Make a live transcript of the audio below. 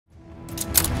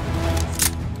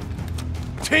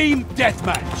Team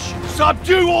deathmatch.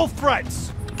 Subdue all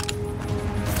threats.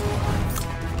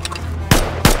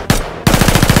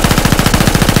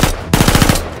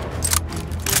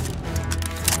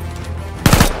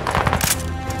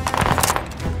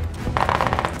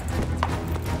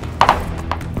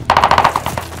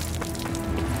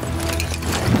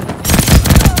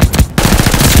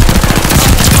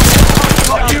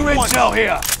 Intel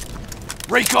here.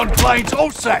 Recon planes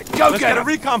all set. Go Let's get a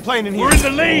recon plane in here. We're in the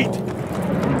lead.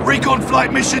 Recon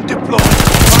flight mission deployed.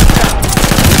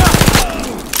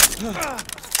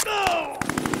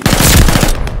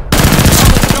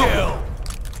 Kill.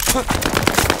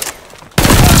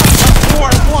 4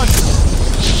 at once.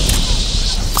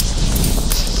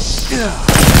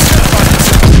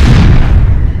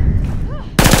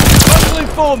 Local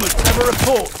informants have a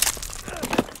report.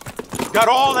 Got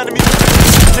all enemies.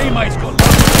 Teammates got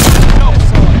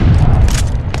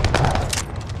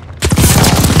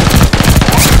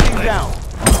down.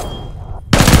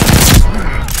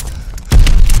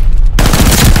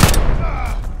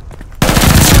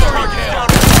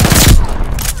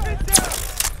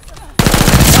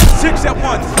 Six at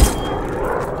once.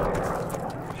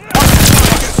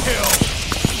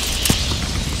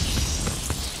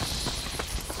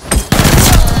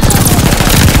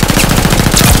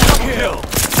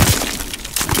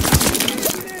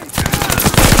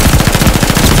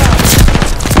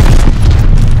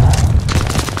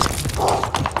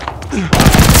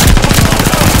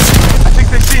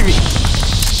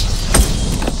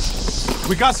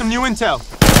 We got some new intel.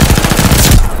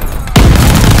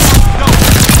 No.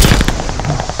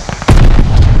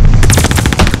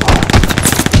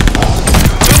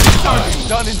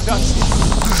 Done and dusted.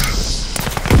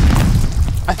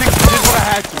 I think I did what I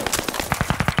had to.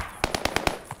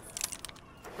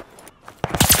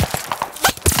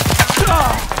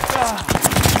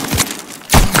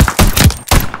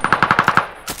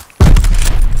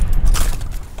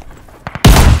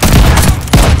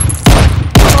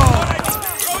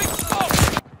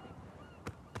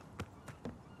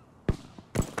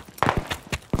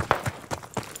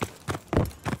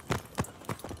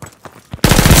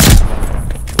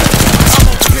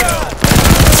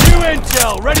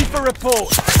 ready for report.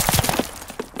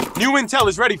 New intel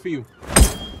is ready for you.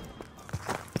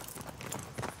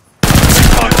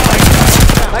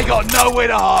 They got nowhere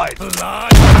to hide.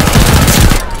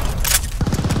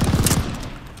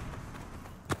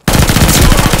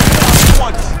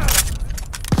 Once.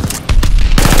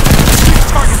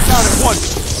 6 targets down at once.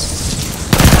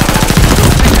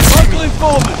 Local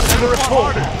informants and a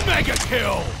report. Mega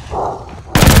kill.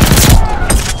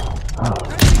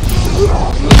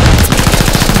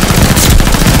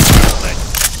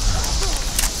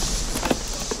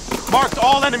 Marked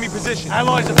all enemy positions.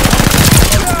 Allies have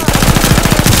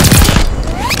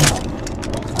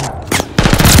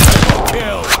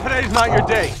kill. Today's not your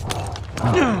day. 4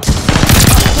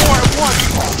 at once.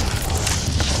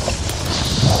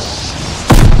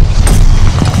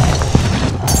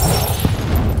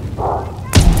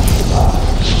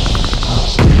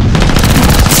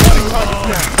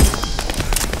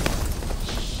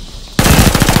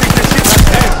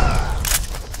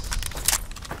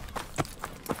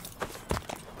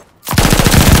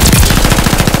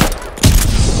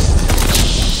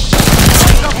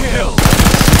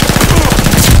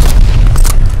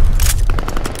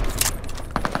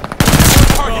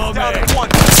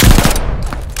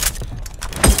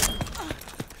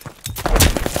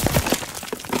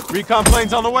 Recon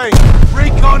planes on the way.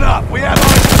 Recon up. We have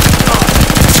eyes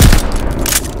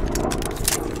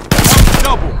to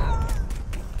double.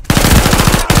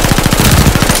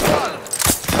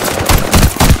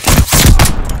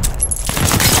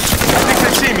 I think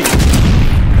they see me.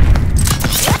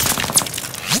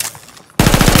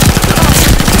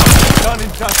 Done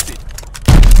and dusted.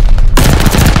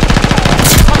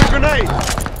 Coming grenade.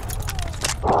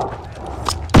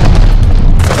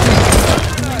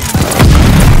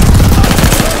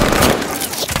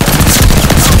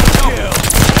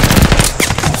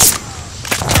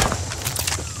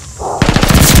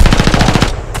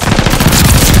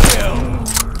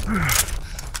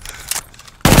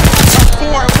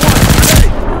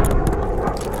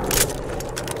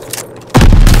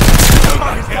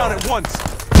 Once.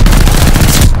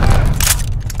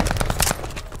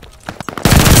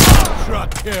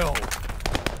 Truck kill.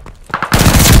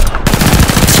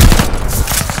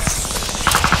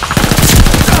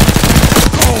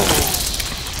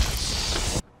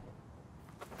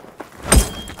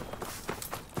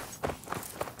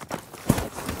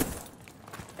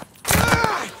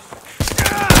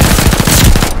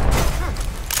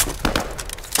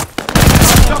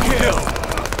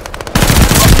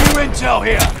 you intel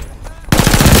here.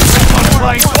 Recon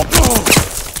planes. Oh.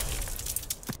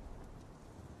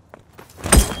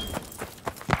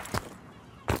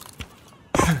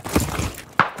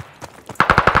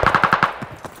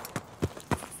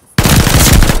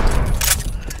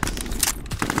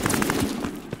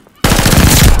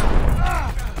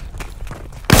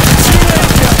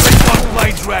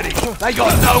 Ready. They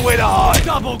got nowhere to hide.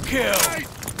 Double kill.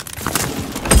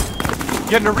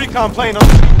 Getting a recon plane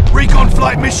on. Recon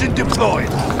flight mission deployed.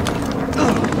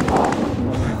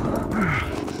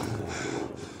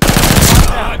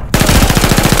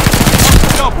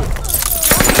 Double.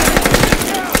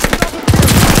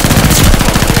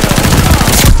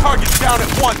 Targets down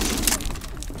at once.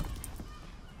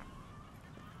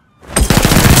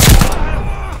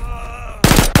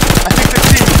 I think they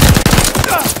see me.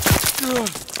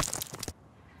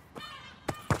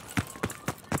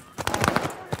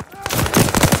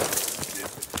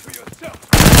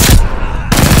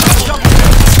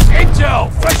 Intel,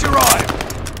 fresh arrived.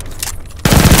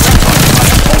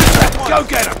 Go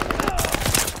get him.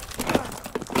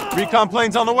 Recon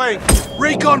planes on the way.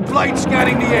 Recon plane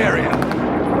scanning the area.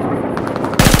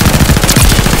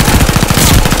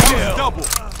 Double.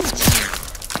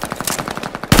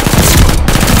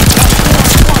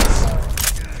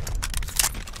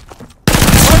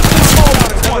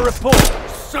 Report.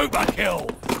 Super kill.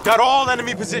 Got all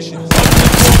enemy positions.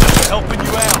 Helping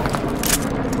you out.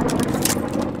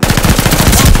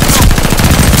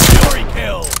 Fury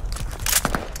kill.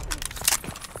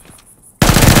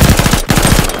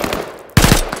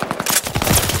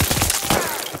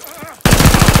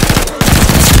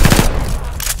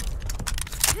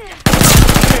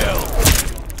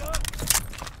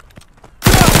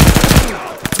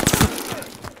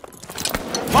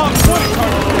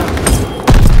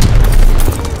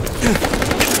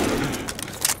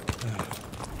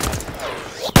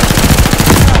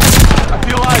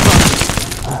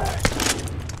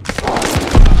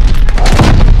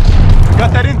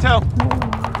 Got that intel.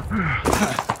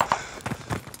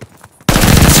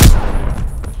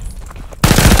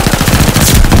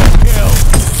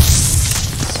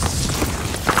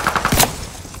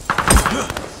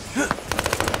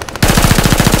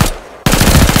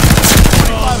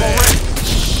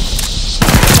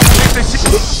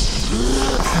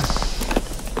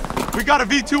 We got a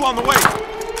V2 on the way.